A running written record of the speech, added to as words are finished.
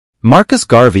Marcus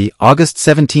Garvey, August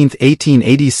 17,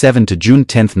 1887 to June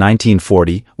 10,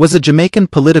 1940, was a Jamaican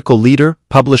political leader,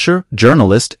 publisher,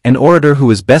 journalist, and orator who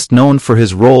is best known for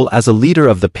his role as a leader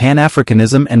of the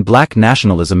Pan-Africanism and Black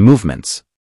nationalism movements.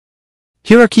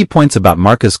 Here are key points about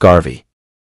Marcus Garvey.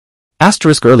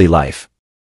 Early life.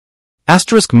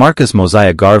 Marcus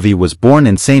Mosiah Garvey was born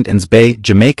in St. Ann's Bay,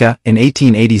 Jamaica, in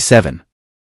 1887.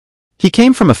 He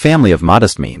came from a family of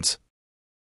modest means.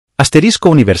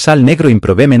 Universal negro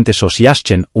improbemente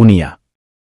sociaschen unia.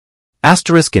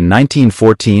 In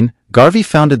 1914, Garvey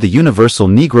founded the Universal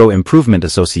Negro Improvement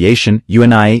Association,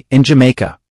 UNIA, in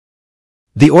Jamaica.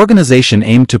 The organization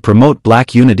aimed to promote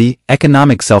black unity,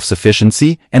 economic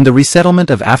self-sufficiency, and the resettlement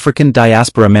of African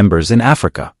diaspora members in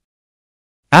Africa.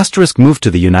 Moved to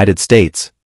the United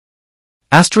States.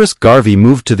 Garvey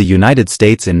moved to the United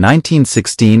States in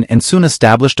 1916 and soon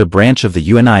established a branch of the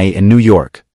UNIA in New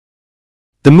York.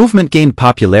 The movement gained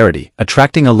popularity,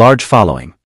 attracting a large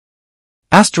following.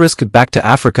 Back to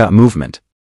Africa movement.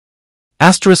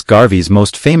 Garvey's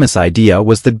most famous idea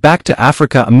was the Back to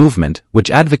Africa movement, which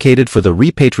advocated for the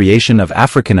repatriation of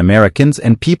African Americans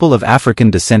and people of African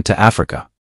descent to Africa.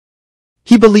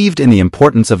 He believed in the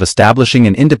importance of establishing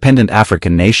an independent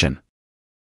African nation.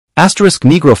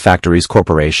 Negro Factories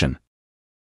Corporation.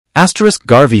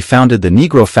 Garvey founded the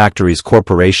Negro Factories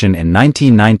Corporation in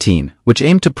 1919, which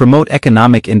aimed to promote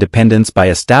economic independence by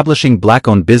establishing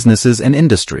black-owned businesses and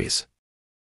industries.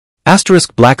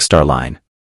 Black Star Line.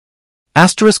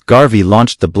 Garvey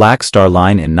launched the Black Star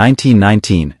Line in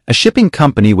 1919, a shipping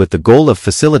company with the goal of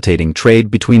facilitating trade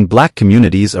between black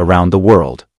communities around the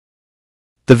world.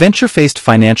 The venture faced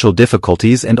financial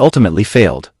difficulties and ultimately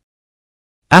failed.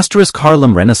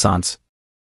 Harlem Renaissance.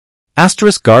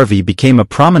 Garvey became a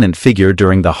prominent figure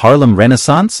during the Harlem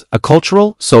Renaissance, a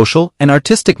cultural, social, and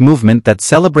artistic movement that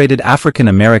celebrated African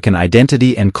American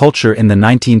identity and culture in the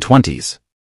 1920s.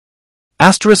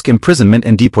 Imprisonment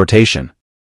and deportation.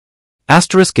 In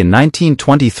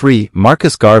 1923,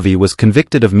 Marcus Garvey was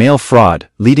convicted of mail fraud,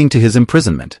 leading to his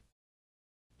imprisonment.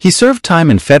 He served time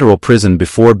in federal prison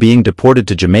before being deported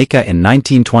to Jamaica in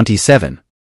 1927.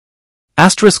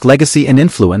 Legacy and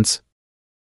influence.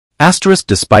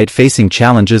 Despite facing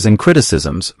challenges and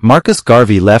criticisms, Marcus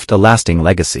Garvey left a lasting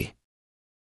legacy.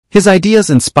 His ideas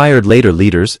inspired later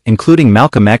leaders, including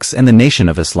Malcolm X and the Nation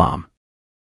of Islam.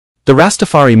 The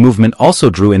Rastafari movement also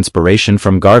drew inspiration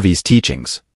from Garvey's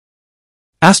teachings.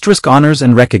 Honors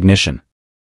and recognition.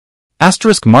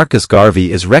 Marcus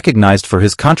Garvey is recognized for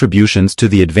his contributions to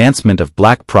the advancement of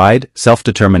black pride,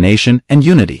 self-determination, and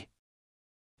unity.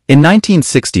 In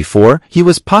 1964, he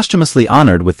was posthumously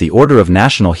honored with the Order of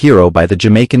National Hero by the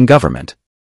Jamaican government.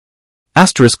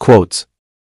 Quotes.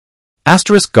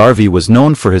 Garvey was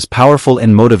known for his powerful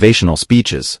and motivational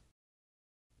speeches.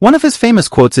 One of his famous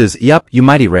quotes is, "Yup, you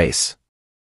mighty race.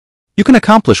 You can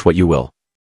accomplish what you will."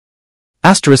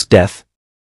 Death.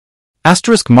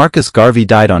 Marcus Garvey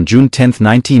died on June 10,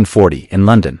 1940, in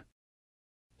London.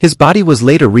 His body was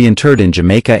later reinterred in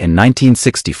Jamaica in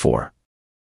 1964.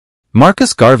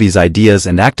 Marcus Garvey's ideas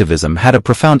and activism had a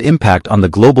profound impact on the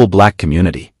global black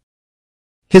community.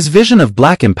 His vision of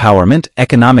black empowerment,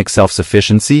 economic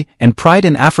self-sufficiency, and pride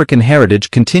in African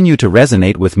heritage continue to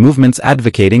resonate with movements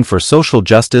advocating for social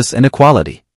justice and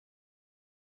equality.